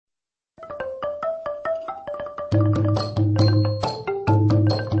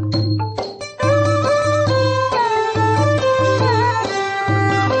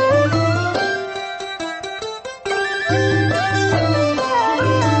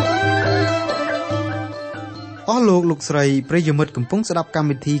លោកលោកស្រីប្រិយមិត្តកំពុងស្ដាប់កម្ម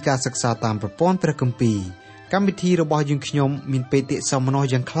វិធីការសិក្សាតាមប្រព័ន្ធព្រះគម្ពីរកម្មវិធីរបស់យើងខ្ញុំមានបេតិសោមនស្ស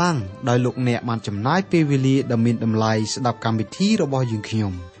យ៉ាងខ្លាំងដោយលោកអ្នកបានចំណាយពេលវេលាដ៏មានតម្លៃស្ដាប់កម្មវិធីរបស់យើងខ្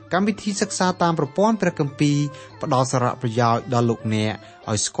ញុំកម្មវិធីសិក្សាតាមប្រព័ន្ធព្រះគម្ពីរផ្ដល់សារៈប្រយោជន៍ដល់លោកអ្នក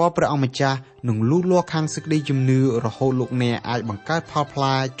ឲ្យស្គាល់ព្រះអង្គម្ចាស់និងលូតលាស់ខាងសេចក្តីជំនឿរហូតលោកអ្នកអាចបង្កើតផលផ្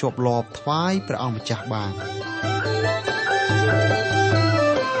លែជាប់លាប់ថ្វាយព្រះអង្គម្ចាស់បាន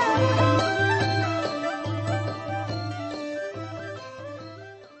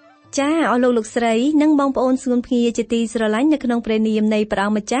ចាអស់លោកស្រីនិងបងប្អូនស្ងួនភ្ងាជាទីស្រឡាញ់នៅក្នុងព្រះនាមនៃព្រះអ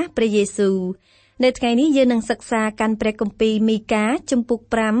ង្គម្ចាស់ព្រះយេស៊ូវនៅថ្ងៃនេះយើងនឹងសិក្សាកាន់ព្រះគម្ពីរមីកាជំពូក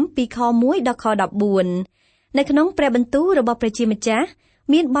5ពីខ1ដល់ខ14នៅក្នុងព្រះបន្ទូលរបស់ព្រះជាម្ចាស់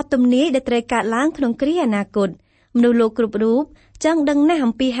មានបទទំនាយដែលត្រូវកើតឡើងក្នុងគ្រាអនាគតមនុស្សលោកគ្រប់រូបចង់ដឹងណាស់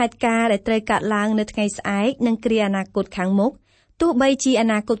អំពីហេតុការណ៍ដែលត្រូវកើតឡើងនៅថ្ងៃស្អែកនិងគ្រាអនាគតខាងមុខទោះបីជាអ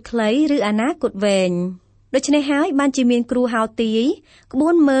នាគតខ្លីឬអនាគតវែងដូច្នេះហើយបានជាមានគ្រូហៅទាយក្បួ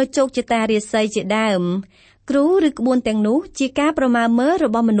នមើលជោគជតារាសីជាដើមគ្រូឬក្បួនទាំងនោះជាការប្រមាណមើលរ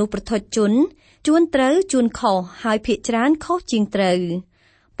បស់មនុស្សប្រថុតជនជួនត្រូវជួនខុសហើយភាគច្រើនខុសជាងត្រូវ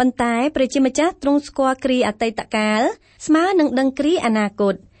ប៉ុន្តែព្រះជាម្ចាស់ទ្រង់ស្គាល់គ្រាអតីតកាលស្មើនឹងដឹងគ្រាអនាគ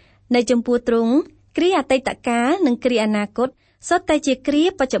តនៅចំពោះទ្រង់គ្រាអតីតកាលនិងគ្រាអនាគតសុទ្ធតែជាគ្រា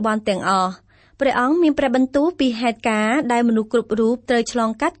បច្ចុប្បន្នទាំងអស់ព្រះអង្គមានព្រះបន្ទូលពីហេតុការណ៍ដែលមនុស្សគ្រប់រូបត្រូវឆ្លង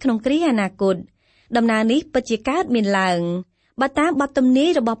កាត់ក្នុងគ្រាអនាគតដំណើរនេះពិតជាកើតមានឡើងបើតាមបទទំនាយ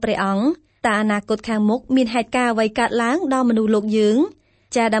របស់ព្រះអង្គតើអនាគតខាងមុខមានហេតុការណ៍អ្វីកើតឡើងដល់មនុស្សលោកយើង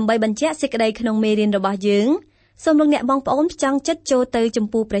ចាដើម្បីបញ្ជាក់សេចក្តីក្នុងមេរៀនរបស់យើងសូមលោកអ្នកបងប្អូនផ្ចង់ចិត្តចូលទៅចំ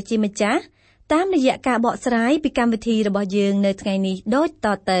ពោះព្រះជាម្ចាស់តាមរយៈការបកស្រាយពីកម្មវិធីរបស់យើងនៅថ្ងៃនេះដូចត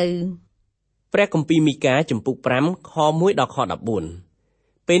ទៅព្រះគម្ពីរមីកាជំពូក5ខ1ដល់ខ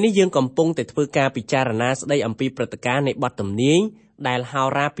14ពេលនេះយើងកំពុងតែធ្វើការពិចារណាស្ដីអំពីព្រឹត្តិការណ៍នៃបទទំនាយដែលហោ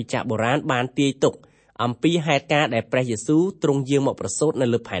រាពីចាស់បុរាណបានទាយទុកអំពីហេតុការណ៍ដែលព្រះយេស៊ូវទ្រង់យាងមកប្រសូតនៅ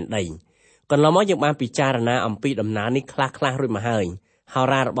លើផែនដីកន្លងមកយើងបានពិចារណាអំពីដំណើរនេះខ្លះៗរួចមកហើយហោ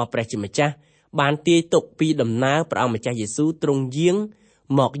រារបស់ព្រះជាម្ចាស់បានទាយទុកពីដំណើរព្រះអង្គម្ចាស់យេស៊ូវទ្រង់យាង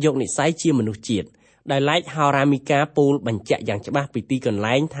មកយកនិស្ស័យជាមនុស្សជាតិដែលឡែកហោរាមីកាពោលបញ្ជាក់យ៉ាងច្បាស់ពីទីកន្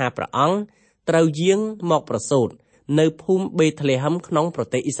លែងថាព្រះអង្គត្រូវយាងមកប្រសូតនៅភូមិបេតលេហឹមក្នុងប្រ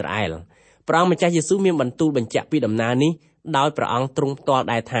ទេសអ៊ីស្រាអែលព្រះអង្គម្ចាស់យេស៊ូវមានបន្ទូលបញ្ជាក់ពីដំណើរនេះដោយព្រះអង្គទ្រង់ផ្ទាល់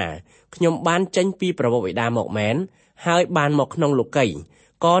ដែរថាខ្ញុំបានចេញពីព្រះវរបិតាមកមែនហើយបានមកក្នុងលោកី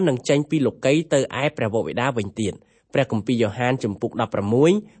ក៏នឹងចេញពីលោកីទៅឯព្រះវរបិតាវិញទៀតព្រះគម្ពីរយ៉ូហានជំពូក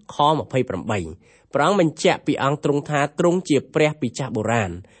16ខ28ព្រះអង្គបញ្ជាក់ពីអង្គទ្រង់ថាទ្រង់ជាព្រះពីចាស់បុរា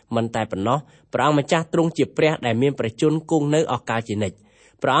ណមិនតែប៉ុណ្ណោះព្រះអង្គម្ចាស់ទ្រង់ជាព្រះដែលមានព្រះជន្មគង់នៅអកាលជានិច្ច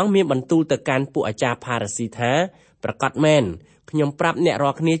ព្រះអង្គមានបន្ទូលទៅកាន់ពួកអាចារ្យផារ៉ាស៊ីថាប្រកាសមែនខ្ញុំប្រាប់អ្នករា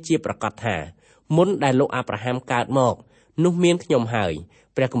ល់គ្នាជាប្រកាសថាមុនដែលលោកអាប់រ៉ាហាំកើតមកនោះមានខ្ញុំហើយ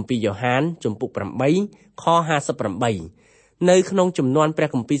ព្រះគម្ពីរយ៉ូហានជំពូក8ខ58នៅក្នុងចំនួនព្រះ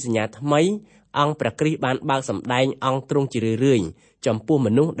គម្ពីរសញ្ញាថ្មីអង្គព្រះគ្រីស្ទបានបើកសម្ដែងអង្គទ្រង់ជារឿយៗចំពោះម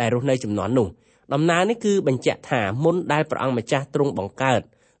នុស្សដែលរស់នៅចំនួននោះដំណើរនេះគឺបញ្ជាក់ថាមុនដែលព្រះអង្គម្ចាស់ទ្រង់បង្កើត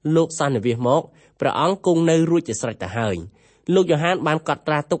លោកសន្និវាសមកព្រះអង្គគង់នៅរួចជាស្រេចទៅហើយលោកយ៉ូហានបានកត់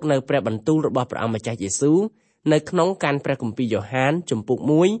ត្រាទុកនៅព្រះបន្ទូលរបស់ព្រះអង្គម្ចាស់យេស៊ូវនៅក្នុងកានព្រះគម្ពីរយ៉ូហានជំពូក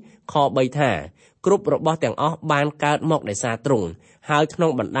1ខ3ថាគ្រប់របស់ទាំងអស់បានកើតមកដោយសារទ្រង់ហើយក្នុ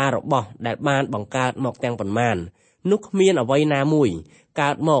ងបណ្ដារបស់ដែលបានបង្កើតមកទាំងប៉ុន្មាននោះគ្មានអ្វីណាមួយកើ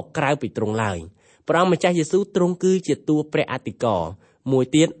តមកក្រៅពីទ្រង់ឡើយព្រះអង្គម្ចាស់យេស៊ូវទ្រង់គឺជាតួព្រះអធិការមួយ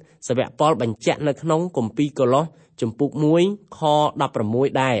ទៀតសាវកប៉ុលបញ្ជាក់នៅក្នុងគម្ពីរកូឡូសជំពូក1ខ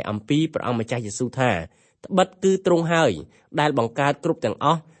16ដែរអំពីព្រះអង្គម្ចាស់យេស៊ូវថាត្បិតគឺទ្រង់ហើយដែលបង្កើតគ្រប់ទាំងអ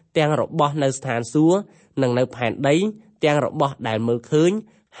ស់ទាំងរបស់នៅស្ថានសួគ៌និងនៅផែនដីទាំងរបស់ដែលមើលឃើញ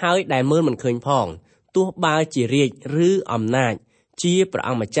ហើយដែលមើលមិនឃើញផងទោះបើជារាជឬអំណាចជាព្រះ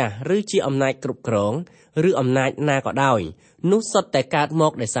អង្គម្ចាស់ឬជាអំណាចគ្រប់គ្រងឬអំណាចណាក៏ដោយនោះសុទ្ធតែកើតម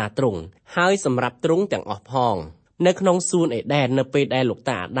កដោយសារទ្រង់ហើយសម្រាប់ទ្រង់ទាំងអស់ផងនៅក្នុងសួនអេដែននៅពេលដែលលោក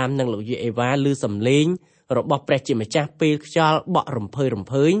តាអាដាមនិងលោកយាយអេវ៉ាឮសំឡេងរបស់ព្រះជាម្ចាស់ពេលខ្យល់បក់រំ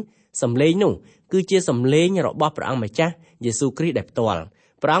ភើយសំឡេងនោះគឺជាសំឡេងរបស់ព្រះអង្គម្ចាស់យេស៊ូវគ្រីស្ទដែលផ្ទាល់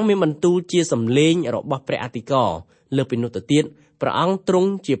ព្រះអង្គមានបន្ទូលជាសំឡេងរបស់ព្រះអធិការលើពីនោះទៅទៀតព្រះអង្គទ្រង់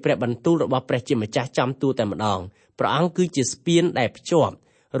ជាព្រះបន្ទូលរបស់ព្រះជាម្ចាស់ចំទួតែម្ដងព្រះអង្គគឺជាស្ពានដែលភ្ជាប់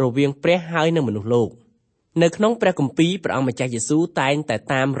រវាងព្រះហើយនិងមនុស្សលោកនៅក្នុងព្រះគម្ពីរព្រះអង្គម្ចាស់យេស៊ូវតែងតែ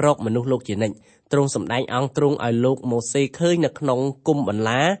តាមរកមនុស្សលោកជានិច្ចទ្រង់សម្ដែងអង្គទ្រង់ឲ្យលោកម៉ូសេឃើញនៅក្នុងគុម្ពបន្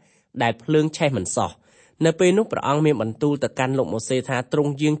លាដែលភ្លើងឆេះមិនសោះនៅពេលនោះព្រះអង្គមានបន្ទូលទៅកាន់លោកម៉ូសេថាទ្រ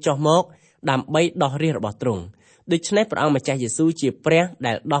ង់យាងចុះមកដើម្បីដោះរាជរបស់ទ្រង់ដូច្នេះព្រះអង្គម្ចាស់យេស៊ូវជាព្រះ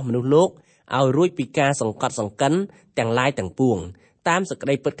ដែលដោះមនុស្សលោកឲ្យរួចពីការសង្កត់សង្កិនទាំងឡាយទាំងពួងតាមសេចក្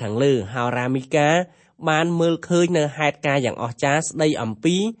តីពិតខាងលើហោរាមីកាបានមើលឃើញនៅហេតុការណ៍យ៉ាងអស្ចារ្យស្ដីអំ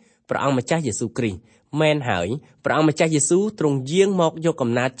ពីព្រះអង្គម្ចាស់យេស៊ូវគ្រីស្ទ មែនហើយព្រះអង្គម្ចាស់យេស៊ូវទ្រង់យាងមកយក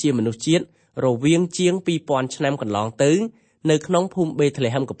កំណើតជាមនុស្សជាតិរវាងជាង 2000 ឆ្នាំកន្លងទៅនៅក្នុងភូមិបេតលេ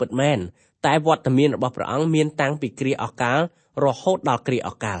ហឹមក៏ពិតមែនតែវត្តមានរបស់ព្រះអង្គមានតាំងពីគ្រាអកាលរហូតដល់គ្រាអ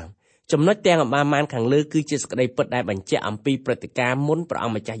កាលចំណុចទាំងអំបានខាងលើគឺជាសេចក្តីពិតដែលបញ្ជាក់អំពីព្រឹត្តិការណ៍មុនព្រះអ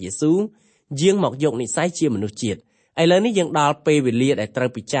ង្គម្ចាស់យេស៊ូវយាងមកយកនិស្ស័យជាមនុស្សជាតិឥឡូវនេះយើងដល់ពេលវេលាដែលត្រូវ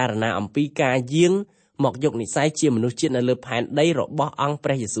ពិចារណាអំពីការយាងមកយកនិស្ស័យជាមនុស្សជាតិនៅលើផែនដីរបស់អង្គព្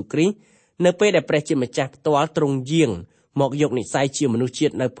រះយេស៊ូវគ្រីស្ទនៅពេលដែលព្រះជាម្ចាស់ផ្ទាល់ទ្រង់យាងមកយកនិស្ស័យជាមនុស្សជា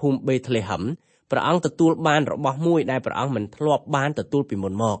តិនៅភូមិបេតលេហឹមព្រះអង្គទទួលបានរបស់មួយដែលព្រះអង្គមិនធ្លាប់បានទទួលពីមុ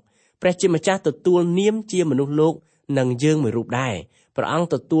នមកព្រះជាម្ចាស់ទទួលនាមជាមនុស្សលោកនឹងយើងមួយរូបដែរព្រះអង្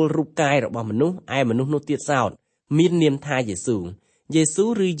គទទួលរូបកាយរបស់មនុស្សឯមនុស្សនោះទៀតសោតមាននាមថាយេស៊ូវយេស៊ូវ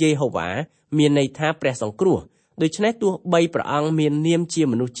ឬយេហូវ៉ាមានន័យថាព្រះសង្គ្រោះដូច្នេះទោះបីព្រះអង្គមាននាមជា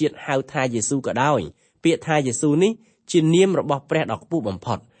មនុស្សជាតិហៅថាយេស៊ូវក៏ដោយពាក្យថាយេស៊ូវនេះជានាមរបស់ព្រះដ៏ខ្ពស់បំ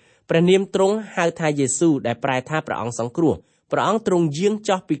ផុតព្រះនាមទ្រង់ហៅថាយេស៊ូវដែលប្រែថាព្រះអង្គសង្គ្រោះព្រះអង្គទ្រង់យាង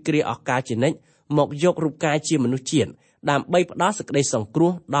ចុះពីគ្រាអកាលជានិច្ចមកយករូបកាយជាមនុស្សជាតិដើម្បីផ្ដល់សេចក្តីសង្គ្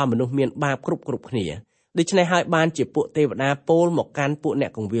រោះដល់មនុស្សមានបាបគ្រប់គ្នាដូច្នេះហើយបានជាពួកទេវតាពោលមកកាន់ពួកអ្ន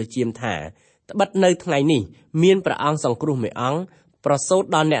កគង្វាលជាមថាត្បិតនៅថ្ងៃនេះមានព្រះអង្គសង្គ្រោះមួយអង្គប្រសូត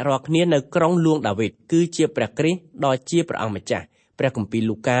ដល់អ្នករាល់គ្នានៅក្រុងហ្លួងដាវីតគឺជាព្រះគ្រីស្ទដ៏ជាព្រះអង្គម្ចាស់ព្រះគម្ពីរ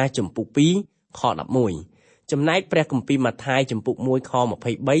លូកាជំពូក 2 ខ 11ចំណែកព្រះគម្ពីរម៉ាថាយជំពូក 1 ខ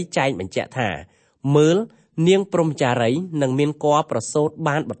 23ចែងបញ្ជាក់ថាមើលនាងព្រហ្មចារីនឹងមានគភ៌ប្រសូត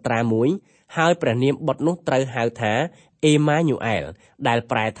បានបុត្រាមួយហើយព្រះនាមបុត្រនោះត្រូវហៅថាអេម៉ាញូអែលដែល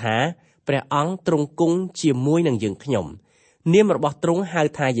ប្រែថាព្រះអង្គទ្រង់គង់ជាមួយនឹងយើងខ្ញុំនាមរបស់ទ្រង់ហៅ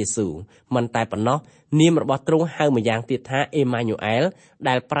ថាយេស៊ូវមិនតែប៉ុណ្ណោះនាមរបស់ទ្រង់ហៅម្យ៉ាងទៀតថាអេម៉ាញូអែល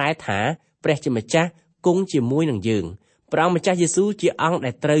ដែលប្រែថាព្រះជាម្ចាស់គង់ជាមួយនឹងយើងព្រះអង្គម្ចាស់យេស៊ូវជាអង្គ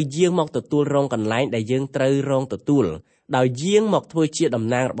ដែលត្រូវយាងមកទទួលរងកន្លែងដែលយើងត្រូវរងទទួលដោយយាងមកធ្វើជាតំ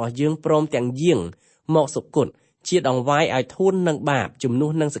ណាងរបស់យើងព្រមទាំងយាងមកសុគតជាដង្វាយឲ្យធូននឹងបាបជំនួ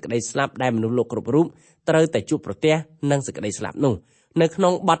សនឹងសេចក្តីស្លាប់ដែលមនុស្សលោកគ្រប់រូបត្រូវតែជួបប្រទះនឹងសេចក្តីស្លាប់នោះនៅក្នុ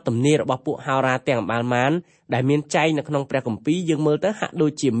ងបទទំនាយរបស់ពួកហោរាទាំងអបាលម៉ានដែលមានចែងនៅក្នុងព្រះគម្ពីរយើងមើលទៅហាក់ដូ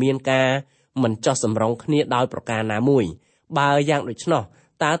ចជាមានការមិនចោះសម្រុងគ្នាដោយប្រការណាមួយបើយ៉ាងដូច្នោះ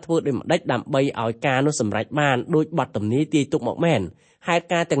តើធ្វើដូចម្ដេចដើម្បីឲ្យការនោះសម្រេចបានដោយបទទំនាយទាយទុកមកមែនហេតុ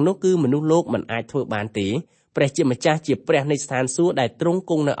ការទាំងនោះគឺមនុស្សលោកមិនអាចធ្វើបានទេព្រះជាម្ចាស់ជាព្រះនៃស្ថានសួគ៌ដែលទ្រង់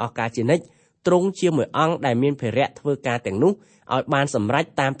គង់នៅឱកាសជានិច្ចទ្រង់ជាមួយអង្គដែលមានភារៈធ្វើការទាំងនោះឲ្យបានសម្រេច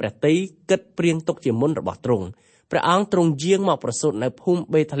តាមព្រះទ័យគិតព្រៀងទុកជាមុនរបស់ទ្រង់ព្រះអង្គទ្រង់យាងមកប្រសូតនៅភូមិ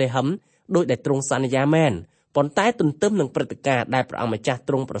បេតលេហឹមដោយដែលទ្រង់សន្យាមែនប៉ុន្តែទន្ទឹមនឹងព្រឹត្តិការណ៍ដែលព្រះអង្គម្ចាស់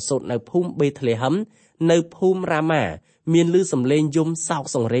ទ្រង់ប្រសូតនៅភូមិបេតលេហឹមនៅភូមិរ៉ាម៉ាមានឮសំឡេងយំសោក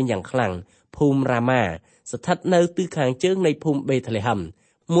សង្រេងយ៉ាងខ្លាំងភូមិរ៉ាម៉ាស្ថិតនៅទិសខាងជើងនៃភូមិបេតលេហឹម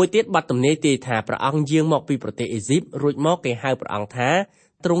មួយទៀតបទទំនាយទាយថាព្រះអង្គយាងមកពីប្រទេសអេស៊ីបរួចមកគេហៅព្រះអង្គថា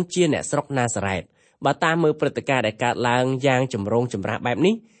ទ្រង់ជាអ្នកស្រុកណាសារ៉េតបើតាមមើលព្រឹត្តិការណ៍ដែលកើតឡើងយ៉ាងចម្រូងចម្រាសបែប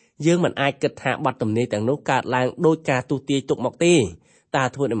នេះយើងមិនអាចគិតថាបទទំនាយទាំងនោះកើតឡើងដោយការទូទាយទុកមកទេតើ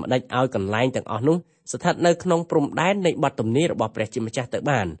ធ្វើដូចម្ដេចឲ្យកន្លែងទាំងអស់នោះស្ថិតនៅក្នុងព្រំដែននៃបទទំនាយរបស់ព្រះជាម្ចាស់ទៅ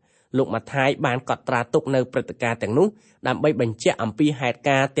បានលោកម៉ាថាយបានកត់ត្រាទុកនៅព្រឹត្តិការណ៍ទាំងនោះដើម្បីបញ្ជាក់អំពីហេតុ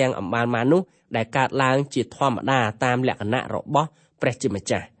ការណ៍ទាំងអម្បាលម៉ាននោះដែលកើតឡើងជាធម្មតាតាមលក្ខណៈរបស់ព្រះជាម្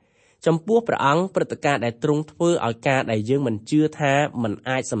ចាស់ចំពោះព្រះអង្គព្រឹត្តិការណ៍ដែលទ្រង់ធ្វើឲ្យការដែលយើងមិនជឿថាមិន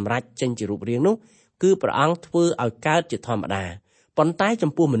អាចសម្រេចចេញជារូបរាងនោះគឺព្រះអង្គធ្វើឲ្យកើតជាធម្មតាប៉ុន្តែ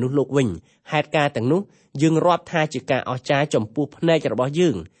ចំពោះមនុស្សលោកវិញហេតុការណ៍ទាំងនោះយើងរាប់ថាជាការអស្ចារ្យចំពោះភ្នែករបស់យើ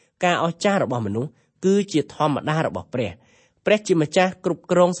ងការអស្ចារ្យរបស់មនុស្សគឺជាធម្មតារបស់ព្រះជាម្ចាស់គ្រប់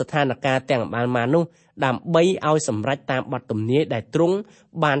គ្រងស្ថានភាពទាំងអម្បាលម៉ាននោះដើម្បីឲ្យសម្រេចតាមបទទំនាយដែលទ្រង់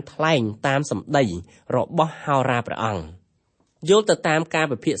បានថ្លែងតាមសម្ដីរបស់ហោរាព្រះអង្គយល់ទៅតាមការ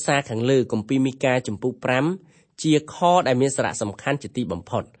ពិភាក្សាខាងលើគម្ពីរមីកាជំពូក 5ជាខដែលមានសារៈសំខាន់ជាទីបំ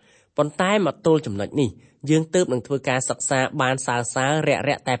ផុតប៉ុន្តែមកទល់ចំណុចនេះយើងទើបនឹងធ្វើការសិក្សាបានសើ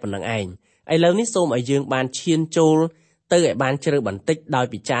រាក់តែប៉ុណ្្នឹងឯងឥឡូវនេះសូមឲ្យយើងបានឈានចូលទៅឲ្យបានជ្រៅបន្តិចដោយ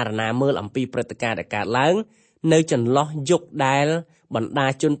ពិចារណាមើលអំពីព្រឹត្តិការណ៍ដែលកើតឡើងនៅចន្លោះយុគដែលបណ្ដា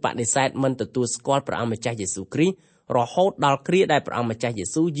ជនបដិសេធមិនទទួលស្គាល់ព្រះអង្គម្ចាស់យេស៊ូវគ្រីស្ទរហូតដល់គ្រាដែលព្រះអង្គម្ចាស់យេ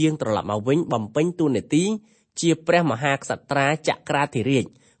ស៊ូវយាងត្រឡប់មកវិញបំពេញតួនាទីជាព្រះមហាក្សត្រាចក្រាធិរាជ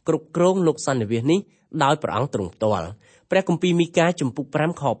គ្រប់គ្រងលោកសន្និវាសនេះដោយព្រះអង្គទ្រង់ផ្ទាល់ព្រះគម្ពីរមីកាជំពូក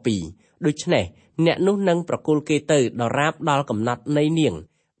 5 ខ 2ដូច្នេះអ្នកនោះនឹងប្រគល់គេទៅដរាបដល់កំណត់នៃនាង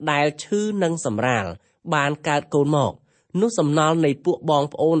ដែលឈឺនឹងសម្រាលបានកើតកូនមកនោះសំណល់នៃពួកបង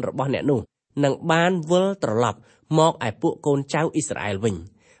ប្អូនរបស់អ្នកនោះនឹងបានវិលត្រឡប់មកឯពួកកូនចៅអ៊ីស្រាអែលវិញ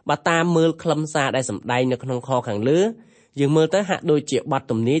បើតាមមើលខ្លឹមសារដែលសម្ដែងនៅក្នុងខខាងលើយើងមើលទៅហាក់ដូចជាបទ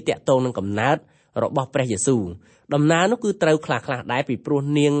ទំនាយតាក់ទងនឹងកំណើតរបស់ព្រះយេស៊ូវដំណើរនោះគឺត្រូវខ្លះៗដែរពីព្រោះ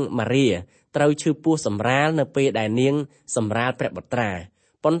នាងម៉ារីត្រូវឈឺពោះសម្រាលនៅពេលដែលនាងសម្រាលព្រះបុត្រា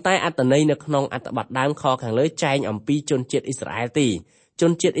ប៉ុន្តែអត្ថន័យនៅក្នុងអត្ថបទដើមខខាងលើចែងអំពីជនជាតិអ៊ីស្រាអែលទេជ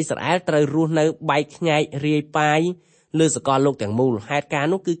នជាតិអ៊ីស្រាអែលត្រូវរស់នៅបែកខ្ញែករាយប៉ាយលើសកលលោកទាំងមូលហេតុការ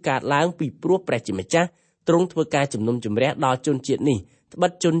ណ៍នោះគឺកើតឡើងពីព្រោះព្រះជាម្ចាស់ទ្រង់ធ្វើការជំនុំជម្រះដល់ជនជាតិនេះត្បិ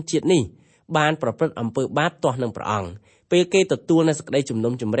តជនជាតិនេះបានប្រព្រឹត្តអំពើបាបទាស់នឹងព្រះអង្គពេលគេទទួលនៅសេចក្តីជំ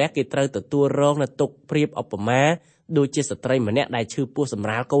នុំជម្រះគេត្រូវទទួលរងនៅទុក្ខព្រាបឧបមាដូចជាស្ត្រីម្នាក់ដែលឈឺពោះសម្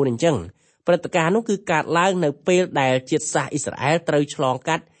រាលកូនអញ្ចឹងព្រឹត្តិការណ៍នោះគឺកើតឡើងនៅពេលដែលជាតិសាសន៍អ៊ីស្រាអែលត្រូវឆ្លង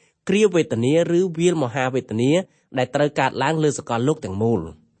កាត់គ្រាវេទនាឬវាលមហាវេទនាដែលត្រូវកើតឡើងលើសកលលោកទាំងមូល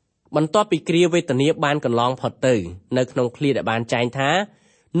បន្ទាប់ពីគ្រាវេទនាបានកន្លងផុតទៅនៅក្នុងឃ្លាដែលបានចែងថា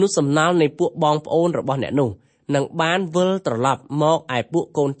នោះសំណល់នៃពួកបងប្អូនរបស់អ្នកនោះនឹងបានវិលត្រឡប់មកឯពួក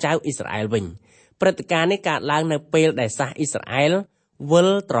កូនចៅអ៊ីស្រាអែលវិញព្រឹត្តិការណ៍នេះកើតឡើងនៅពេលដែលសាសអ៊ីស្រាអែលវិល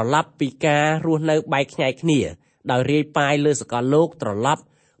ត្រឡប់ពីការរស់នៅបែកខ្ញែកគ្នាដោយរាយប៉ាយលើសកលលោកត្រឡប់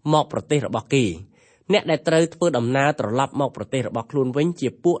មកប្រទេសរបស់គេអ្នកដែលត្រូវធ្វើដំណើរត្រឡប់មកប្រទេសរបស់ខ្លួនវិញជា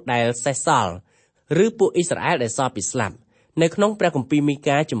ពួកដែលសេសសល់ឬពួកអ៊ីស្រាអែលដែលសល់ពីស្លាប់នៅក្នុងព្រះគម្ពីរមី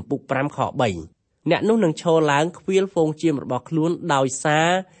កាជំពូក5ខ3អ្នកនោះនឹងឈរឡើងខ្វៀលហ្វូងជាមរបស់ខ្លួនដោយសារ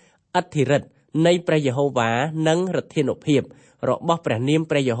ឥទ្ធិឫទ្ធិនៃព្រះយេហូវ៉ានិងឫទ្ធានុភាពរបស់ព្រះនាម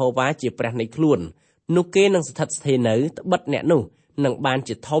ព្រះយេហូវ៉ាជាព្រះនៃខ្លួននោះគេនឹងស្ថិតស្ថេរនៅត្បិតអ្នកនោះនឹងបាន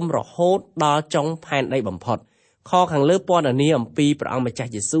ជាធំរហូតដល់ចុងផែនដីបំផុតខខាងលើពណ៌នាអំពីព្រះអង្គម្ចា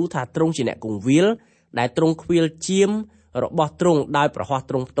ស់យេស៊ូវថាទ្រង់ជាអ្នកគង្វាលដែលទ្រង់ខ្វៀលជាមរបស់ទ្រង់ដោយប្រហ័ស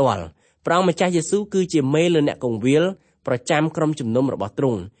ទ្រង់ផ្ទាល់ព្រះអង្គម្ចាស់យេស៊ូវគឺជាមេលើអ្នកគង្វាលប្រចាំក្រុមជំនុំរបស់ទ្រ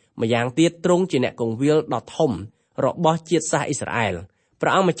ង់ម្យ៉ាងទៀតទ្រង់ជាអ្នកគង្វាលដ៏ធំរបស់ជាតិសាសន៍អ៊ីស្រាអែលព្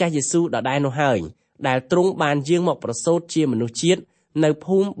រះអង្គម្ចាស់យេស៊ូវដដែលនោះហើយដែលទ្រង់បានយាងមកប្រសូតជាមនុស្សជាតិនៅ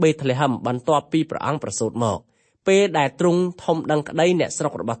ភូមិបេតលេហឹមបន្ទាប់ពីព្រះអង្គប្រសូតមកពេលដែលទ្រង់ធំដឹងក្តីអ្នកស្រុ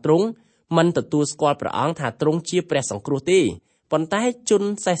ករបស់ទ្រង់មិនទទួលស្គាល់ព្រះអង្គថាទ្រង់ជាព្រះសង្គ្រោះទេប៉ុន្តែជន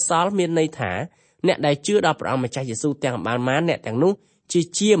សេសសល់មានន័យថាអ្នកដែលជឿដល់ព្រះអង្គម្ចាស់យេស៊ូវទាំងបានអ្នកទាំងនោះជា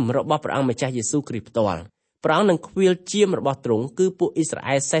ជាមរបស់ព្រះអង្គម្ចាស់យេស៊ូវគ្រីស្ទផ្ទាល់ព្រះអង្គនឹងខ្វៀលជាមរបស់ទ្រង់គឺពួកអ៊ីស្រា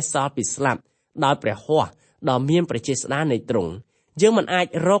អែលសេសសល់ពីស្លាប់ដោយព្រះហស្ថដ៏មានព្រះចេស្តានៃទ្រង់យើងមិនអាច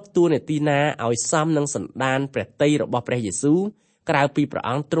រកទួនាទីណាឲ្យសមនឹងសន្តានព្រះទ័យរបស់ព្រះយេស៊ូវក្រៅពីព្រះ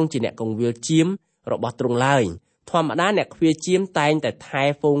អង្គទ្រង់ជាអ្នកគង្វាលជាមរបស់ទ្រង់ឡើយធម្មតាអ្នកខ្វៀលជាមតែងតែថែ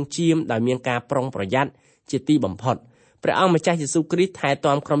ហ្វូងជាមដោយមានការប្រុងប្រយ័ត្នជាទីបំផុតព្រះអង្គម្ចាស់យេស៊ូវគ្រីស្ទថែ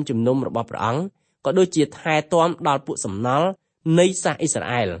ទាំក្រុមជំនុំរបស់ព្រះអង្គក៏ដូចជាថែទាំដល់ពួកសំណល់នៃសាសអ៊ីស្រា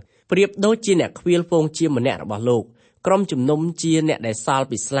អែលប្រៀបដូចជាអ្នកខ្វៀលហ្វូងជាម្នាក់របស់លោកក្រុមជំនុំជាអ្នកដែលសល់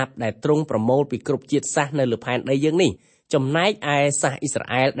ពីស្លាប់ដែលទ្រង់ប្រមូលពីគ្រប់ជាតិសាសន៍នៅលើផែនដីយើងនេះចំណែកឯសាសអ៊ីស្រា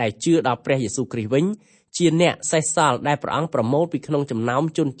អែលដែលជឿដល់ព្រះយេស៊ូវគ្រីស្ទវិញជាអ្នកសេសសល់ដែលព្រះអង្គប្រមូលពីក្នុងចំណោម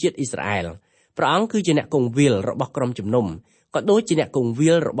ជនជាតិអ៊ីស្រាអែលព្រះអង្គគឺជាអ្នកគង្វាលរបស់ក្រុមជំនុំក៏ដូចជាអ្នកគង្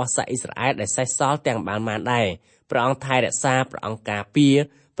វាលរបស់សាសអ៊ីស្រាអែលដែលសេសសល់ទាំងបានដែរព្រះអង្គថែរក្សាព្រះអង្គការពារ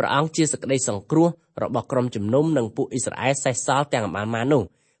ព្រះអង្គជាសេចក្តីសង្គ្រោះរបស់ក្រុមជំនុំនិងពួកអ៊ីស្រាអែលសេសសល់ទាំងបាននោះ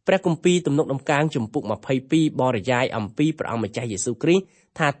ព្រះគម្ពីរទំនុកដំកើងជំពូក22បរិយាយអំពីព្រះអង្គម្ចាស់យេស៊ូវគ្រីស្ទ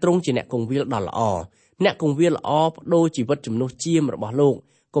ថាទ្រង់ជាអ្នកគង្វាលដ៏ល្អអ្នកគង្វាលល្អបដូរជីវិតជំនួសជាមរបស់លោក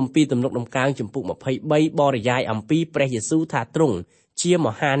គម្ពីរទំនុកដំកើងជំពូក23បរិយាយអំពីព្រះយេស៊ូវថាទ្រង់ជាម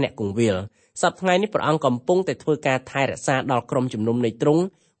ហាអ្នកគង្វាលសប្តាហ៍ថ្ងៃនេះព្រះអង្គកំពុងតែធ្វើការថែរក្សាដល់ក្រុមជំនុំនៃទ្រង់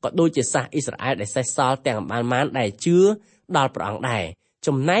ក៏ដូចជាសាសអ៊ីស្រាអែលដែលសេសសល់ទាំងបានដែលជឿដល់ព្រះអង្គដែរ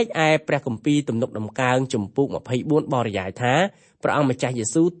ចំណែកឯព្រះគម្ពីរទំនុកដំកើងជំពូក24បរិយាយថាព្រះអង្គម្ចាស់យេ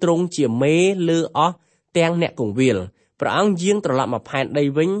ស៊ូវទ្រង់ជាមេលើអស់ទាំងអ្នកគង្វាលព្រះអង្គយាងត្រឡប់មកផែនដី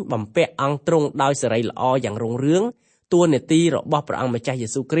វិញបំពាក់អង្គទ្រង់ដោយសេរីល្អយ៉ាងរុងរឿងតួនាទីរបស់ព្រះអង្គម្ចាស់យេ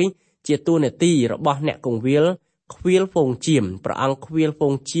ស៊ូវគ្រីស្ទជាតួនាទីរបស់អ្នកគង្វាលខ្វៀលហ្វូងជាមព្រះអង្គខ្វៀលហ្វូ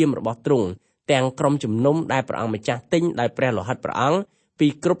ងជាមរបស់ទ្រង់ទាំងក្រុមជំនុំដែលព្រះអង្គម្ចាស់ទិញដោយព្រះលោហិតព្រះអង្គពី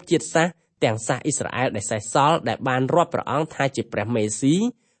គ្រប់ជាតិសាសន៍ទាំងសាសអ៊ីស្រាអែលដែលសេសសល់ដែលបានរាប់ព្រះអង្គថាជាព្រះមេស៊ី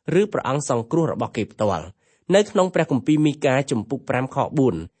ឬព្រះអង្គសង្គ្រោះរបស់គេផ្ទាល់នៅក្នុងព្រះគម្ពីរមីកាជំពូក5ខ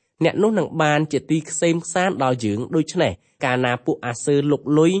4អ្នកនោះនឹងបានជាទីខ្សែមខ្សាន្តដល់យើងដូច្នេះកាលណាពួកអាសឺលុក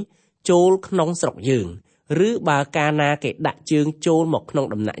លុយចូលក្នុងស្រុកយើងឬបើកាលណាគេដាក់ជើងចូលមកក្នុង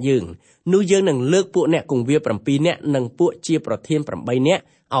ដំណាក់យើងនោះយើងនឹងលើកពួកអ្នកគង្វាល7នាក់និងពួកជាប្រធាន8នាក់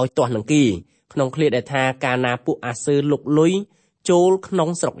ឲ្យទាស់នឹងគេក្នុងឃ្លាដែលថាកាលណាពួកអាសឺលុកលុយចូលក្នុង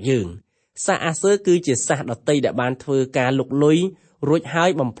ស្រុកយើងសាសអាសឺគឺជាសាសដតីដែលបានធ្វើការលុកលុយរួចហើយ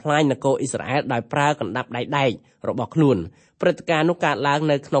បំផ្លាញនគរអ៊ីស្រាអែលដោយប្រើកណ្ដាប់ដៃដែករបស់ខ្លួនព្រឹត្តិការណ៍នោះកើតឡើង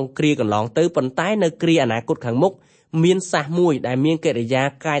នៅក្នុងគ្រាកន្លងទៅប៉ុន្តែនៅគ្រាអនាគតខាងមុខមានសាសមួយដែលមានកិរិយា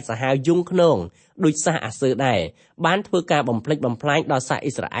កាយសាហាវយង់ខ្នងដូចសាសអាសឺដែរបានធ្វើការបំផ្លិចបំផ្លាញដល់សាស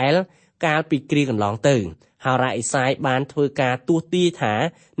អ៊ីស្រាអែលកាលពីគ្រាកន្លងទៅហើយរ៉ាអ៊ីសាយបានធ្វើការទស្សទាយថា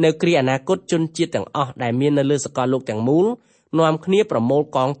នៅគ្រាអនាគតជនជាតិទាំងអស់ដែលមាននៅលើសកលលោកទាំងមូលនាំគ្នាប្រមូល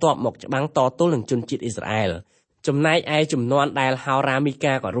កងទ័ពមកច្បាំងតទល់នឹងជនជាតិអ៊ីស្រាអែលចំណែកឯចំនួនដែលហោរាមី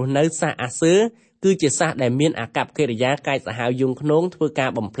កាក៏រស់នៅសាសអាសឺ គឺជាសាសដែលមានអាកប្បកិរិយាកាយសាហាវយង់ឃ្នងធ្វើការ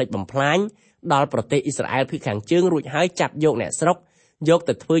បំផ្លិចបំផ្លាញដល់ប្រទេសអ៊ីស្រាអែលភាគខាងជើងរួចហើយចាប់យកអ្នកស្រុកយក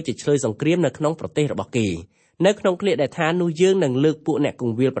ទៅធ្វើជាឆ្លើយសង្គ្រាមនៅក្នុងប្រទេសរបស់គេនៅក្នុងឃ្លាដែលថានោះយើងនឹងលើកពួកអ្នកគ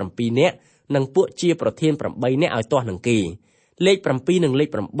ង្វាល7នាក់និងពួកជាប្រធាន8នាក់ឲ្យទាស់នឹងគេលេខ7និងលេខ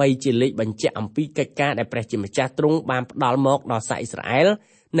8ជាលេខបញ្ជាក់អំពីកិច្ចការដែលព្រះជាម្ចាស់ទ្រង់បានផ្ដល់មកដល់សាសអ៊ីស្រាអែល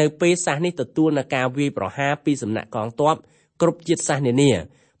នៅពេលសាសនេះទទួលនឹងការវាយប្រហារពីសំណាក់កងទ័ពគ្រប់ជាតិសាសនានា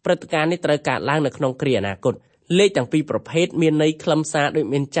ព្រឹត្តិការណ៍នេះត្រូវកើតឡើងនៅក្នុងគ្រាអនាគតលេខទាំងពីរប្រភេទមានន័យខ្លឹមសារដូច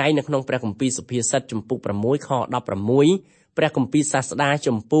មានចែងនៅក្នុងព្រះគម្ពីរសុភាសិតជំពូក6ខ16ព្រះគម្ពីរសាស្តា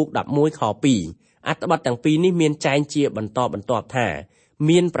ជំពូក11ខ2អត្ថបទទាំងពីរនេះមានចែងជាបន្តបន្ទាប់ថា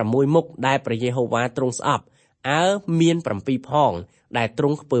មាន6មុខដែលព្រះយេហូវ៉ាទ្រង់ស្អប់អើមាន7ផងដែលទ្រ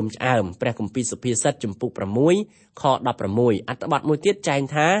ង់ខ្ពើមឆ្អើមព្រះគម្ពីរសុភាសិតជំពូក6ខ16អត្ថបទមួយទៀតចែង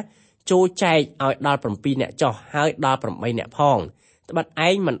ថាចូលចែកឲ្យដល់7អ្នកចុះហើយដល់8អ្នកផងត្បិតឯ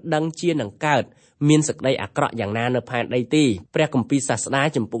ងមិនដឹងជានឹងកើតមានសេចក្តីអាក្រក់យ៉ាងណានៅផែនដីទេព្រះគម្ពីរសាស្តា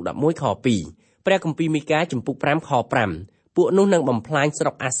ជំពូក11ខ2ព្រះគម្ពីរមីកាជំពូក5ខ5ពួកនោះនឹងបំផ្លាញស្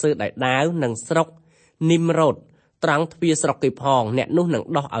រុកអាសឺដោយដាវនិងស្រុកនីមរ៉ូតត្រង់ទ្វារស្រុកគេផងអ្នកនោះនឹង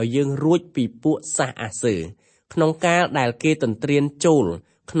ដោះឲ្យយើងរួចពីពួកសាសអាសឺក្នុងកាលដែលគេទន្ទ្រានចូល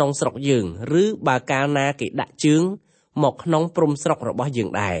ក្នុងស្រុកយើងឬបើកាលណាគេដាក់ជើងមកក្នុងព្រំស្រុករបស់យើង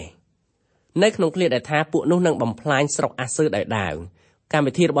ដែរនៅក្នុងឃ្លាដែលថាពួកនោះនឹងបំផ្លាញស្រុកអាសឺដោយដាវកម្ម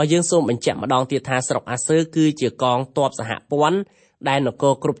វិធីរបស់យើងសូមបញ្ជាក់ម្ដងទៀតថាស្រុកអាសឺគឺជាកងទ័ពសហព័ន្ធដែលនគ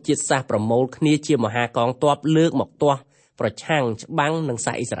រគ្រប់ជាតិសាសន៍ប្រមូលគ្នាជាមហាកងទ័ពលើកមកទាស់ប្រឆាំងច្បាំងនឹង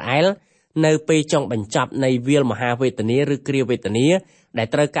សាសអ៊ីស្រាអែលនៅពេលចុងបញ្ចប់នៃវាលមហាវេទនាឬគ្រាវេទនាដែល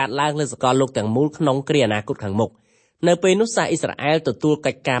ត្រូវកើតឡើងលើសកលលោកទាំងមូលក្នុងគ្រាអនាគតខាងមុខនៅពេលនោះសាសអ៊ីស្រាអែលទទួល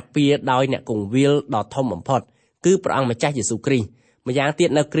កិច្ចការពារដោយអ្នកគង្វាលដ៏ធំបំផុតគឺព្រះអង្គម្ចាស់យេស៊ូវគ្រីស្ទម្យ៉ាងទៀត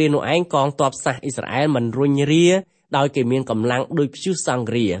នៅគ្រានោះឯងកងទ័ពសាសអ៊ីស្រាអែលមិនរុញរាដោយគេមានកម្លាំងដូចព្យុះសង្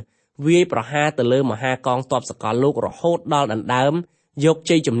គ្រាវាយប្រហារទៅលើមហាកងទ័ពសកលលោករហូតដល់ដណ្ដើមយក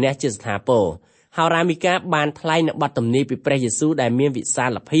ជ័យជំនះជាស្ថាពរហោរាមីកាបានថ្លែងនៅបទទំនាយពីព្រះយេស៊ូវដែលមានវិសា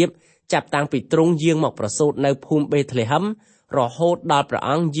លភាពចាប់តាំងពីទ្រង់យាងមកប្រសូតនៅភូមិបេតលេហឹមរហូតដល់ព្រះ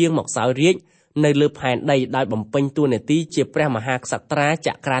អង្គយាងមកសោយរាជ្យនៅលើផែនដីដោយបំពេញតួនាទីជាព្រះមហាក្សត្រាច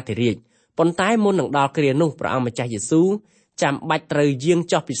ក្រាធិរាជប៉ុន្តែមុននឹងដល់គ្រានោះព្រះអង្គម្ចាស់យេស៊ូវចាំបាច់ត្រូវយាង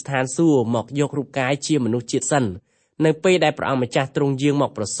ចុះពីស្ថានសួគ៌មកយករូបកាយជាមនុស្សជាតិសិននៅពេលដែលព្រះអង្គម្ចាស់ទ្រង់យាងមក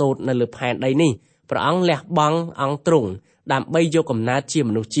ប្រសូតនៅលើផែនដីនេះព្រះអង្គលះបង់អង្គទ្រង់ដើម្បីយកកំណើតជា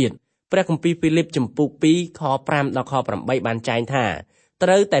មនុស្សជាតិព្រះគម្ពីរហ្វីលីបជំពូក2ខ5ដល់ខ8បានចែងថាត្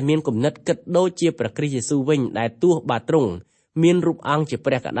រូវតែមានគំនិតគិតដូចជាព្រះគ្រីស្ទយេស៊ូវវិញដែលទោះបើទ្រង់មានរូបអង្គជា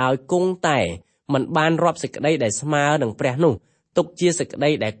ព្រះក៏ដោយគង់តែមិនបានរាប់សេចក្តីដែលស្មើនឹងព្រះនោះទុកជាសេចក្តី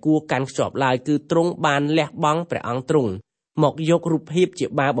ដែលគួរកាន់ខ្ជាប់ឡើយគឺទ្រង់បានលះបង់ព្រះអង្គទ្រង់មកយករូបភាពជា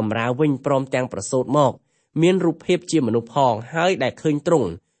បាវបម្រើវិញព្រមទាំងប្រសូតមកមានរូបភាពជាមនុស្សផងហើយដែលឃើញទ្រង់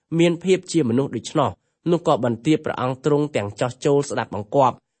មានភាពជាមនុស្សដូច្នោះនោះក៏បន្ទាបព្រះអង្គទ្រង់ទាំងចោះចូលស្ដាប់បង្គា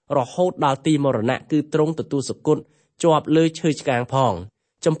ប់រហូតដល់ទីមរណៈគឺទ្រង់ទទួលសគត់ជាប់លើឈើឆ្កាងផង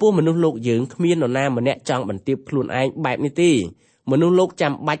ចំពោះមនុស្សលោកយើងគ្មាននរណាម្នាក់ចង់បន្ទាបខ្លួនឯងបែបនេះទេមនុស្សលោក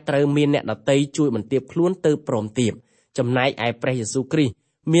ចាំបាច់ត្រូវមានអ្នកដទៃជួយបន្ទាបខ្លួនទៅព្រមទាបចំណែកឯព្រះយេស៊ូវគ្រីស្ទ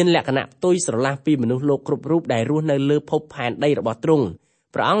មានលក្ខណៈផ្ទុយស្រឡះពីមនុស្សលោកគ្រប់រូបដែលរស់នៅលើភពផែនដីរបស់ទ្រង់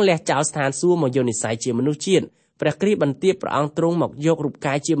ព្រះអង្គលះចោលស្ថានសួគ៌មកយកនិស្ស័យជាមនុស្សជាតិព្រះគ្រីស្ទបន្ទាបព្រះអង្គទ្រង់មកយករូប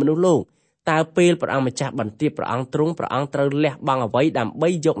កាយជាមនុស្សលោកតើពេលព្រះអង្គម្ចាស់បន្ទាបព្រះអង្គទ្រង់ព្រះអង្គត្រូវលះបង់អ្វីដើម្បី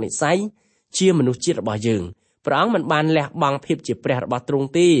យកនិស្ស័យជាមនុស្សជាតិរបស់យើងព្រះអង្គមិនបានលះបង់ភាពជាព្រះរបស់ទ្រង់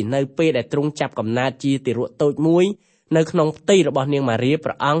ទេនៅពេលដែលទ្រង់ចាប់កំណើតជាទារកតូចមួយនៅក្នុងផ្ទៃរបស់នាងម៉ារីព្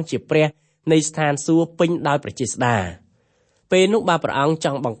រះអង្គជាព្រះនៃស្ថានសួគ៌ពេញដោយព្រះចេស្តាពេលនោះបើព្រះអង្គច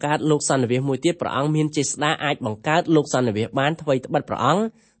ង់បង្កើតលោកសន្និវាសមួយទៀតព្រះអង្គមានចេស្តាអាចបង្កើតលោកសន្និវាសបានថ្មីត្បិតព្រះអង្គ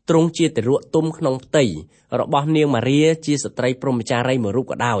ទ្រង់ជាទារកទុំក្នុងផ្ទៃរបស់នាងម៉ារីជាស្ត្រីព្រហ្មចារីយ៍មួយរូប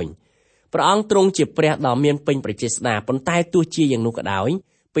ក៏ដោយព្រះអង្គទ្រង់ជាព្រះដ៏មានពេញព្រះចេស្តាប៉ុន្តែទោះជាយ៉ាងនោះក៏ដោយ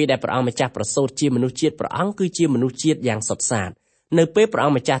ពេលដែលព្រះអង្គម្ចាស់ប្រសូតជាមនុស្សជាតិព្រះអង្គគឺជាមនុស្សជាតិយ៉ាងសុទ្ធសាធនៅពេលព្រះអ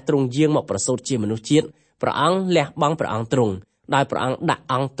ង្គម្ចាស់ទ្រង់យាងមកប្រសូតជាមនុស្សជាតិព្រះអង្គលះបង់ព្រះអង្គទ្រង់ដោយព្រះអង្គដាក់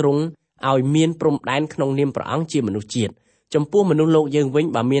អង្គទ្រង់ឲ្យមានព្រំដែនក្នុងនាមព្រះអង្គជាមនុស្សជាតិចំពោះមនុស្សលោកយើងវិញ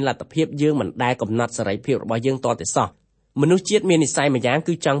បើមានលទ្ធភាពយើងមិនដែលកំណត់សេរីភាពរបស់យើងតទៅសោះមនុស្សជាតិមាននិស្ស័យមួយយ៉ាង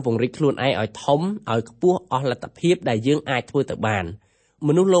គឺចង់ពង្រីកខ្លួនឯងឲ្យធំឲ្យខ្ពស់អស់លទ្ធភាពដែលយើងអាចធ្វើទៅបានម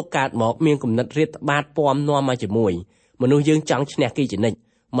នុស្សលោកកើតមកមានគំនិតរាតត្បាតពំនាំមកជាមួយមនុស្សយើងចង់ឈ្នះគេជានិច្ច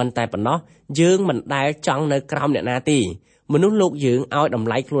មិនតែប៉ុណ្ណោះយើងមិនដែលចង់នៅក្រោមអ្នកណាទេមនុស្សលោកយើងឲ្យតម្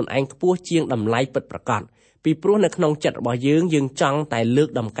លៃខ្លួនឯងខ្ពស់ជាងតម្លៃពិតប្រាកដពីព្រោះនៅក្នុងចិត្តរបស់យើងចង់តែលើក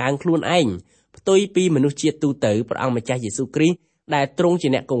ដំកើងខ្លួនឯងផ្ទុយពីមនុស្សជាតិទូទៅព្រះអង្គម្ចាស់យេស៊ូវគ្រីស្ទដែលទ្រង់ជា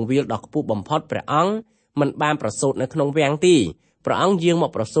អ្នកគង្វាលដ៏ខ្ពស់បំផុតព្រះអង្គមិនបានប្រសូតនៅក្នុងវាំងទេព្រះអង្គយាងម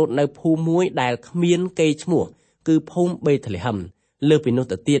កប្រសូតនៅភូមិមួយដែលគ្មានកេរ្តិ៍ឈ្មោះគឺភូមិបេតលេហឹម លើពីនោះ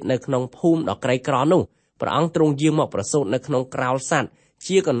ទៅទៀតនៅក្នុងភូមិដ៏ក្រីក្រនោះព្រះអង្គទ្រង់យាងមកប្រសូតនៅក្នុងក្រោលសត្វ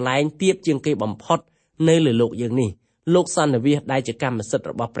ជាកន្លែងទាបជាងគេបំផុតនៅលើលោកយើងនេះលោកសន្និវាសដែលជាកម្មសិទ្ធិ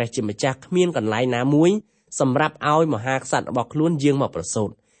របស់ព្រះជាម្ចាស់គ្មានកន្លែងណាមួយសម្រាប់ឲ្យមហាក្សត្ររបស់ខ្លួនយាងមកប្រសូត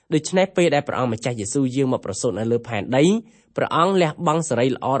ដូច្នេះពេលដែលព្រះអង្គម្ចាស់យេស៊ូវយាងមកប្រសូតនៅលើផែនដីព្រះអង្គលះបង់សេរី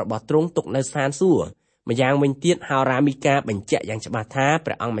ល្អរបស់ទ្រង់ទុកនៅស្ថានសួគ៌ម្យ៉ាងវិញទៀតហោរាមីកាបញ្ជាក់យ៉ាងច្បាស់ថា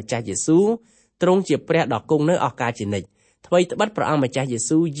ព្រះអង្គម្ចាស់យេស៊ូវទ្រង់ជាព្រះដ៏គង់នៅអស់កាលជានិច្ចថ្មីត្បិតព្រះអង្គម្ចាស់យេ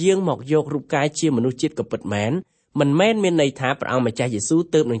ស៊ូវយាងមកយករូបកាយជាមនុស្សជាតិក៏ពិតមែនមិនមែនមានន័យថាព្រះអង្គម្ចាស់យេស៊ូវ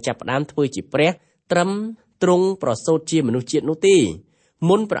ទើបនឹងចាប់ផ្ដើមធ្វើជាព្រះត្រឹមទ្រង់ប្រសូតជាមនុស្សជាតិនោះទេ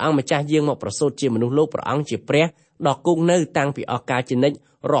មុនព្រះអង្គម្ចាស់យាងមកប្រសូតជាមនុស្សលោកព្រះអង្គជាព្រះដ៏គង់នៅតាំងពីអស់កាលជានិច្ច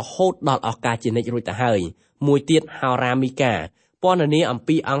រហូតដល់អស់កាលជានិច្ចរួចទៅហើយមួយទៀតហោរាមីកាពណ៌នាអំ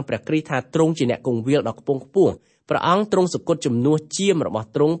ពីអង្គព្រះគ្រីស្ទថាទ្រង់ជាអ្នកគង់វាលដ៏ខ្ពង់ខ្ពស់ព្រះអង្គទ្រង់សុគតជំនួសជាមរបស់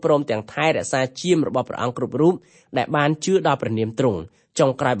ទ្រង់ព្រមទាំងថែរក្សាជាមរបស់ព្រះអង្គគ្រប់រូបដែលបានជឿដល់ព្រះនាមទ្រង់ចុ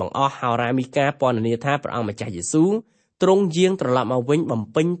ងក្រោយបង្អស់ហោរាមីកាពណ៌នាថាព្រះអង្គម្ចាស់យេស៊ូវទ្រង់យាងត្រឡប់មកវិញបំ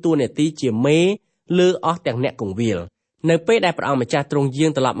ពេញតួនាទីជាមេលើអស់ទាំងអ្នកគង្វាលនៅពេលដែលព្រះអង្គម្ចាស់ទ្រង់យា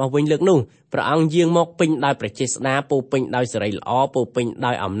ងត្រឡប់មកវិញលើកនោះព្រះអង្គយាងមកពេញដោយព្រះចេស្តាពោពេញដោយសេរីល្អពោពេញ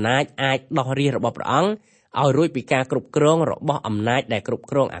ដោយអំណាចអាចដោះរាសរបស់ព្រះអង្គឲ្យរួចពីការគ្រប់គ្រងរបស់អំណាចដែលគ្រប់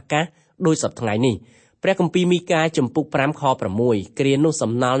គ្រងអាកាសដោយសពថ្ងៃនេះព្រះគម្ពីរមីកាចំពុក5ខ6គ្រានោះ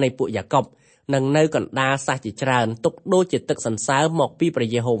សំណល់នៃពួកយ៉ាកុបនឹងនៅកណ្ដាលសះជាច្រើនទុកដូចជាទឹកសន្សើមមកពីព្រះ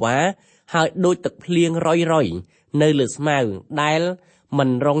យេហូវ៉ាហើយដូចទឹកភ្លៀងរយនៅលើស្មៅដែលមិន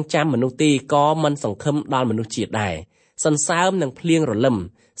រងចាំមនុស្សទេក៏មិនសង្ឃឹមដល់មនុស្សជាតិដែរសន្សើមនឹងភ្លៀងរលឹម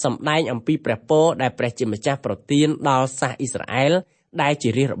សម្ដែងអំពីព្រះពរដែលព្រះជាម្ចាស់ប្រទានដល់សាសអ៊ីស្រាអែលដែលជា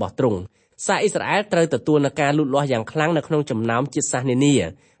រាជរបស់ទ្រង់សាសអ៊ីស្រាអែលត្រូវទទួលនឹងការលូតលាស់យ៉ាងខ្លាំងនៅក្នុងចំណោមជាតិសាសន៍នានា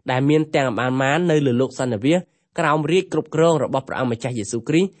ដែលមានទាំងអបានមាននៅលើលោកសន្និវាសក្រោមរាជគ្រប់គ្រងរបស់ព្រះអង្គម្ចាស់យេស៊ូវ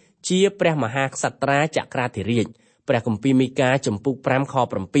គ្រីស្ទជាព្រះមហាក្សត្រាចក្រាធិរាជព្រះគម្ពីរមីកាចំពុក5ខ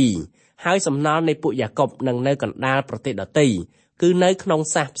7ហើយសំណល់នៃពួកយ៉ាកុបនឹងនៅកណ្ដាលប្រទេសដទៃគឺនៅក្នុង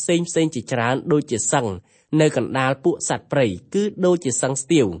សាសផ្សេងជាច្រើនដូចជាសឹងនៅកណ្ដាលពួកសត្វព្រៃគឺដូចជាសឹងស្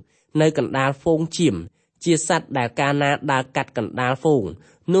ទាវនៅកណ្ដាលហ្វូងជៀមជាសត្វដែលកាលណាដើរកាត់កណ្ដាលហ្វូង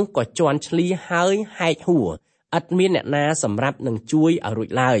នោះក៏ជន់ឈ្លីហើយហែកហួរឥតមានអ្នកណាសម្រាប់នឹងជួយឲ្យរួច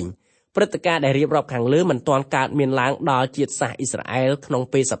ឡើយព្រឹត្តិការណ៍ដែលរៀបរាប់ខាងលើមិនទាន់កើតមានឡើងដល់ជាតិសាសន៍អ៊ីស្រាអែលក្នុង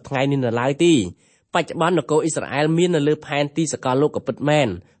ពេលសប្តាហ៍នេះនៅឡើយទេបច្ចុប្បន្ននគរអ៊ីស្រាអែលមាននៅលើផែនទីសកលលោកក៏ពិតមែន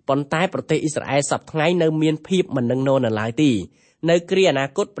ប៉ុន្តែប្រទេសអ៊ីស្រាអែលសប្តាហ៍នៅមានភាពមិននឹងនរនៅឡើយទេនៅគ្រាអនា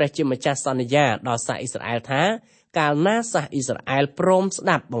គតព្រះជាម្ចាស់សន្យាដល់សាសអ៊ីស្រាអែលថាកាលណាសាសអ៊ីស្រាអែលព្រមស្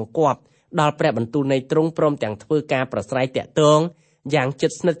ដាប់បង្គាប់ដល់ព្រះបន្ទូលនៃទ្រង់ព្រមទាំងធ្វើការប្រស្រ័យតាក់ទងយ៉ាងជិ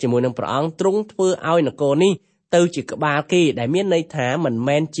តស្និទ្ធជាមួយនឹងព្រះអង្គទ្រង់ធ្វើឲ្យនគរនេះទៅជាក្បាលគេដែលមានន័យថាមិន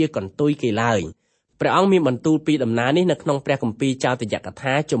មែនជាកន្ទុយគេឡើយព្រះអង្គមានបន្ទូលពីដំណើរនេះនៅក្នុងព្រះគម្ពីរចោទយក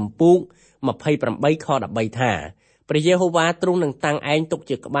ថាជំពូក28ខ13ថាព្រះយេហូវ៉ាទ្រង់នឹងតាំងឯងទុក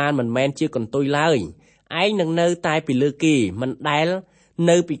ជាក្បាលមិនមែនជាកន្ទុយឡើយឯងនឹងនៅតែពីលើគេមិនដែល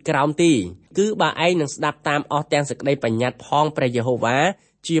នៅពីក្រោមទេគឺបើឯងនឹងស្ដាប់តាមអស់ទាំងសេចក្តីបញ្ញត្តិផងព្រះយេហូវ៉ា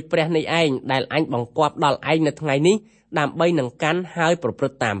ជាព្រះនៃឯងដែលអញបង្គាប់ដល់ឯងនៅថ្ងៃនេះដើម្បីនឹងកាន់ហើយប្រព្រឹ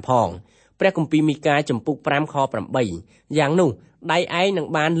ត្តតាមផងព្រះគម្ពីរមីកាចំពុក5ខ8យ៉ាងនោះដៃឯងនឹង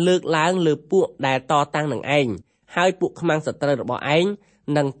បានលើកឡើងលើពួកដែលតតាំងនឹងឯងហើយពួកខ្មាំងសត្រូវរបស់ឯង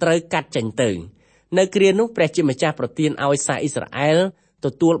នឹងត្រូវកាត់ចេញទៅនៅគ្រានោះព្រះជាម្ចាស់ប្រទានឲ្យសាសអ៊ីស្រាអែលទ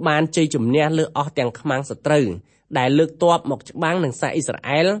ទួលបានជ័យជំនះលើអស់ទាំងខ្មាំងសត្រូវដែលលើកទ័ពមកច្បាំងនឹងសាសអ៊ីស្រា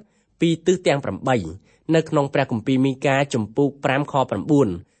អែលពីទិសទាំង8នៅក្នុងព្រះគម្ពីរមីកាចំពុក5ខ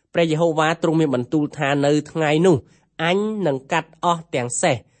9ព្រះយេហូវ៉ាទ្រង់មានបន្ទូលថានៅថ្ងៃនោះអញនឹងកាត់អស់ទាំង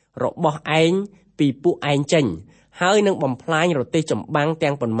សេះរបស់ឯងពីពួកឯងចេញហើយនឹងបំផ្លាញរទេះចម្បាំង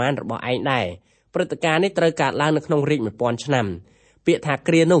ទាំងប៉ុន្មានរបស់ឯងដែរព្រឹត្តិការណ៍នេះត្រូវកើតឡើងនៅក្នុងរាជ1000ឆ្នាំពាក្យថា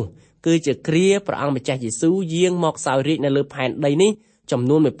គ្រានោះគឺជាគ្រាព្រះអង្គម្ចាស់យេស៊ូវយាងមកសោយរាជនៅលើផែនដីនេះចំ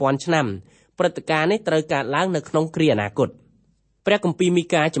នួន1000ឆ្នាំព្រឹត្តិការណ៍នេះត្រូវកើតឡើងនៅក្នុងគ្រាអនាគតព្រះគម្ពីរមី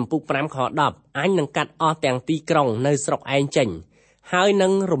កាចំពុក5ខ10អញនឹងកាត់អស់ទាំងទីក្រុងនៅស្រុកឯងចេញហើយនឹ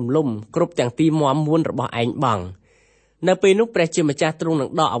ងរំលំគ្រប់ទាំងទីមាំមួនរបស់ឯងបង់នៅពេលនោះព្រះជាម្ចាស់ទ្រង់នឹង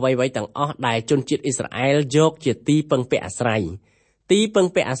ដកអ្វីៗទាំងអស់ដែលជនជាតិអ៊ីស្រាអែលយកជាទីពឹងពាក់អាស្រ័យទីពឹង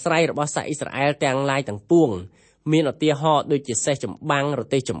ពាក់អាស្រ័យរបស់សាសអ៊ីស្រាអែលទាំងឡាយទាំងពួងមានឧទាហរណ៍ដូចជាសេះចម្បាំងរ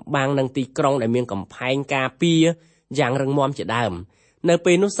ទេះចម្បាំងនិងទីក្រុងដែលមានកំផែងការពារយ៉ាងរឹងមាំជាដើមនៅ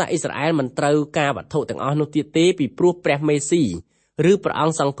ពេលនោះសាសអ៊ីស្រាអែលមិនត្រូវការវត្ថុទាំងអស់នោះទៀតទេពីព្រោះព្រះមេស៊ីឬព្រះអ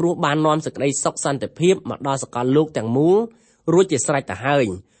ង្គសង្គ្រោះបាននាំសេចក្តីសុខសន្តិភាពមកដល់សកលលោកទាំងមូលរួចជាស្រេចទៅហើយ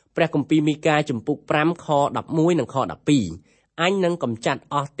ព្រះគម្ពីរមីកាចំពុក5ខ11និងខ12អញនឹងកំចាត់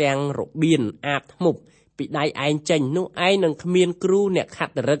អស់ទាំងរបៀនអាបធ្មប់ពីដៃឯងចេញនោះឯងនឹងគ្មានគ្រូអ្នកខ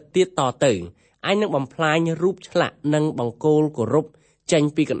ត្តរិទ្ធទៀតតទៅអញនឹងបំផ្លាញរូបឆ្លាក់និងបង្គោលគោរពចេញ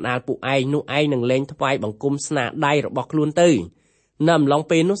ពីកណ្ដាលពួកឯងនោះឯងនឹងលែងថ្វាយបង្គំស្នាដៃរបស់ខ្លួនទៅ នៅអំឡុង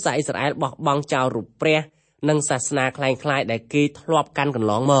ពេលនោះសាសអ៊ីស្រាអែលបោះបង់ចោលរូបព្រះនិងសាសនាคล้ายៗដែលគេធ្លាប់កាន់កន្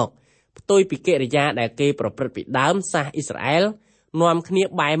លងមកផ្ទុយពីកិរិយាដែលគេប្រព្រឹត្តពីដើមសាសអ៊ីស្រាអែលនាំគ្នា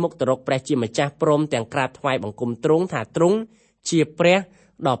បែរមុខទៅរកព្រះជាម្ចាស់ព្រមទាំងក្រាបថ្វាយបង្គំទ្រង់ថាទ្រង់ជាព្រះ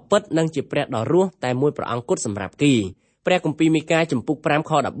ដ៏ពិតនិងជាព្រះដ៏រស់តែមួយព្រះអង្គគត់សម្រាប់គេព្រះគម្ពីរមីកាចំពុក5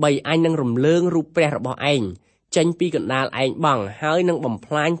ខ13អញនឹងរំលើងរូបព្រះរបស់ឯងចេញពីកណ្ដាលឯងបង់ហើយនឹងបំ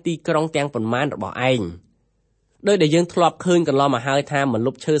ផ្លាញទីក្រុងទាំងប៉ុន្មានរបស់ឯងដោយដែលយើងធ្លាប់ឃើញកន្លងមកហើយថាម្ល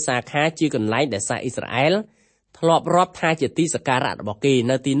ប់ឈើសាខាជាកន្លែងដែលសាសអ៊ីស្រាអែលធ្លាប់រាប់ថាជាទីសក្ការៈរបស់គេ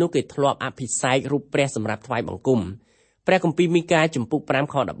នៅទីនោះគេធ្លាប់អភិសេករូបព្រះសម្រាប់ថ្វាយបង្គំព្រះគម្ពីរមីកាចំពុក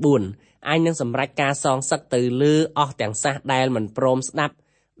5ខ14អញនឹងសម្រេចការសងសឹកទៅលើអស់ទាំងសាសដែលមិនព្រមស្ដាប់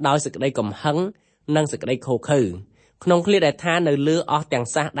ដោយសេចក្តីកំហឹងនិងសេចក្តីខូខើក្នុងឃ្លាដែលថានៅលើអស់ទាំង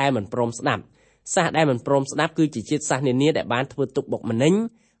សាសដែលមិនព្រមស្ដាប់សាសដែលមិនព្រមស្ដាប់គឺជាជាតិសាសនានាដែលបានធ្វើទុកបុកម្នេញ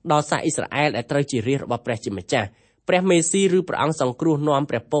ដល់សាសអ៊ីស្រាអែលដែលត្រូវជារាជរបស់ព្រះជាម្ចាស់ព្រះមេស៊ីឬព្រះអង្គសង្គ្រោះនាំ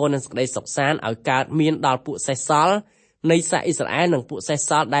ព្រះពរនិងសេចក្តីសុខសាន្តឲ្យកើតមានដល់ពួកសេះសល់នៃសាសអ៊ីស្រាអែលនិងពួកសេះ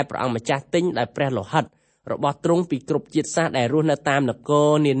សល់ដែលព្រះអង្គម្ចាស់ទិញដោយព្រះលោហិតរបស់ទ្រង់ពីគ្រប់ជាតិសាសដែលរស់នៅតាមនគរ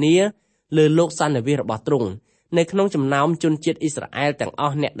នានាលើលោកសន្និវាសរបស់ទ្រង់នៅក្នុងចំណោមជនជាតិអ៊ីស្រាអែលទាំងអ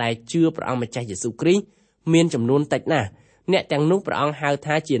ស់អ្នកដែលជឿព្រះអង្គម្ចាស់យេស៊ូវគ្រីស្ទមានចំនួនតិចណាស់អ្នកទាំងនោះព្រះអង្គហៅ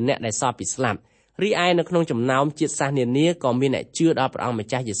ថាជាអ្នកដែលសល់ពីស្លាប់រីឯនៅក្នុងចំណោមជាតិសាសនានាក៏មានអ្នកជឿដល់ព្រះអង្គម្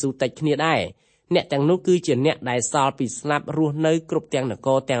ចាស់យេស៊ូវតិចគ្នាដែរអ្នកទាំងនោះគឺជាអ្នកដែលសល់ពីស្លាប់រស់នៅគ្រប់ទាំងនគ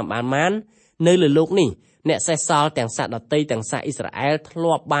រទាំងបាននៅលើលោកនេះអ្នកសេះសល់ទាំងសាសដតីទាំងសាសអ៊ីស្រាអែលធ្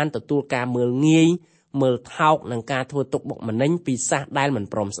លាប់បានទទួលការមើលងាយមើលថោកនឹងការធ្វើទុកបុកម្នេញពីសាសដែលមិន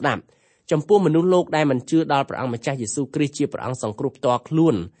ព្រមស្ដាប់ចំពោះមនុស្សលោកដែលមិនជឿដល់ព្រះអង្គម្ចាស់យេស៊ូវគ្រីស្ទជាព្រះអង្គសង្គ្រោះផ្ទាល់ខ្លួ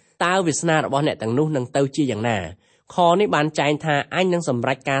នតើវាសនារបស់អ្នកទាំងនោះនឹងទៅជាយ៉ាងណាខនេះបានចែងថាអញនឹងសម្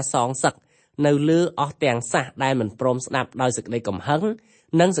រេចការសងសឹកនៅលើអស់ទាំងសាសដែលមិនព្រមស្ដាប់ដោយសេចក្តីកំហឹង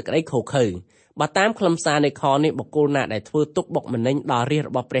និងសេចក្តីខូខើបើតាមខ្លឹមសារនៃខនេះបុគ្គលណាដែលធ្វើទុកបុកម្នេញដល់រាជរ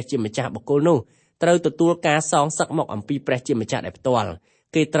បស់ព្រះជាម្ចាស់បុគ្គលនោះត្រូវទទួលការសងសឹកមកអំពីព្រះជាម្ចាស់ដែលផ្ទាល់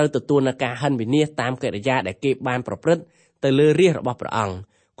គេត្រូវទទួលនូវការហិនវិនាសតាមកិរិយាដែលគេបានប្រព្រឹត្តទៅលើរាជរបស់ព្រះអង្គ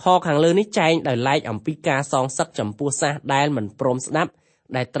ខខាងលើនេះចែងដោយឡែកអំពីការសងសឹកចំពោះសាសដែលមិនព្រមស្ដាប់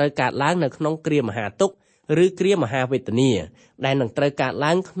ដែលត្រូវកើតឡើងនៅក្នុងគ្រាមហាទុក្ខឬគ្រាមហាវេទនាដែលនឹងត្រូវកើត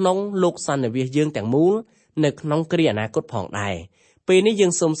ឡើងក្នុងលោកសន្និវាសយើងទាំងមូលនៅក្នុងគ្រាអនាគតផងដែរពេលនេះយើ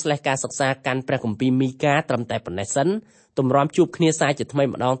ងសូមស្លេះការសិក្សាកាន់ព្រះគម្ពីរមីកាត្រឹមតែប៉ុណ្ណេះសិនទម្រាំជួបគ្នាសាជាថ្មី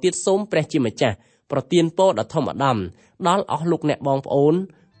ម្ដងទៀតសូមព្រះជាម្ចាស់ប្រទានពរដ៏ធំឧត្តមដល់អស់លោកអ្នកបងប្អូន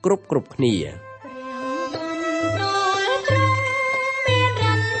គ្រប់គ្នា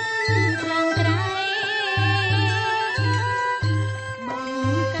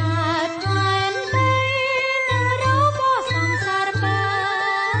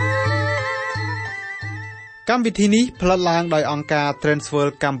កម្មវិធីនេះផ្លាត់ឡើងដោយអង្គការ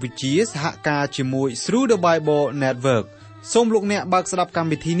Transworld កម្ពុជាសហការជាមួយ Through the Bible Network សូមលោកអ្នកបើកស្ដាប់កម្ម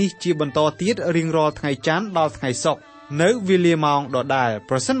វិធីនេះជាបន្តទៀតរៀងរាល់ថ្ងៃច័ន្ទដល់ថ្ងៃសុក្រនៅវេលាម៉ោងដដែល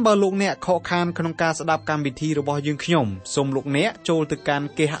ប្រសិនបើលោកអ្នកខកខានក្នុងការស្ដាប់កម្មវិធីរបស់យើងខ្ញុំសូមលោកអ្នកចូលទៅកាន់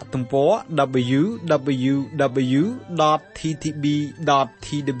គេហទំព័រ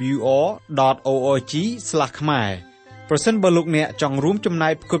www.ttb.twr.org/ ខ្មែរប្រសិនបើលោកអ្នកចង់រួមចំណែ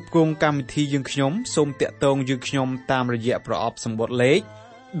កផ្គត់ផ្គង់កម្មវិធីយើងខ្ញុំសូមតាក់ទងយើងខ្ញុំតាមរយៈប្រអប់សម្បត្តិលេខ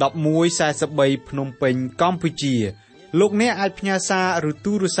1143ភ្នំពេញកម្ពុជាលោកអ្នកអាចផ្ញើសារឬ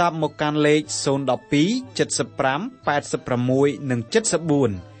ទូរស័ព្ទមកកាន់លេខ012 75 86 និង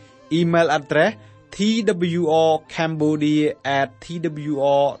 74 Email address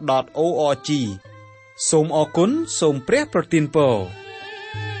twrcambodia@twr.org សូមអរគុណសូមព្រះប្រទានពរ